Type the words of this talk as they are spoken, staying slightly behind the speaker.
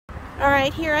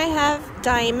Alright, here I have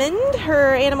Diamond.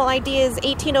 Her animal ID is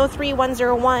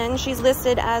 1803101. She's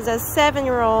listed as a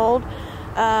 7-year-old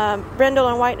brindle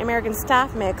and white American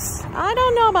staff mix. I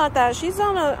don't know about that. She's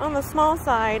on the small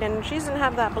side, and she doesn't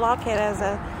have that blockhead as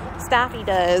a staffy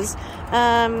does.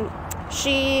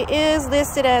 She is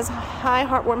listed as high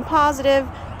heartworm positive.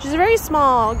 She's very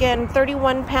small, again,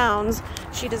 31 pounds.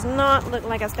 She does not look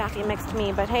like a staffy mix to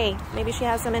me, but hey, maybe she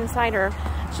has some inside her.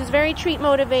 She's very treat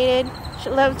motivated. She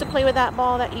loves to play with that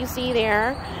ball that you see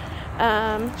there.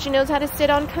 She knows how to sit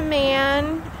on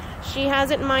command. She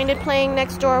hasn't minded playing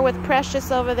next door with Precious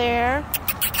over there.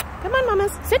 Come on,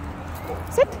 mamas, sit,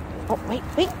 sit. Oh, wait,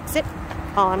 sit.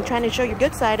 Oh, I'm trying to show your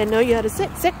good side. I know you how to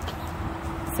sit, sit.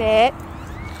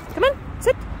 Come on,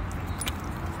 sit.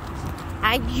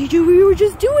 We were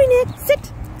just doing it.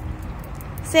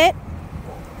 Sit.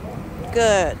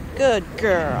 Good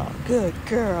girl. Good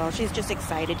girl. She's just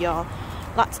excited, y'all.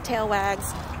 Lots of tail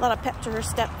wags. A lot of pep to her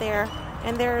step there.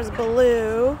 And there's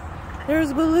Baloo.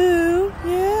 There's Baloo.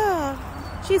 Yeah.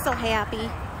 She's so happy.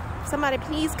 Somebody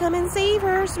please come and save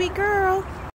her, sweet girl.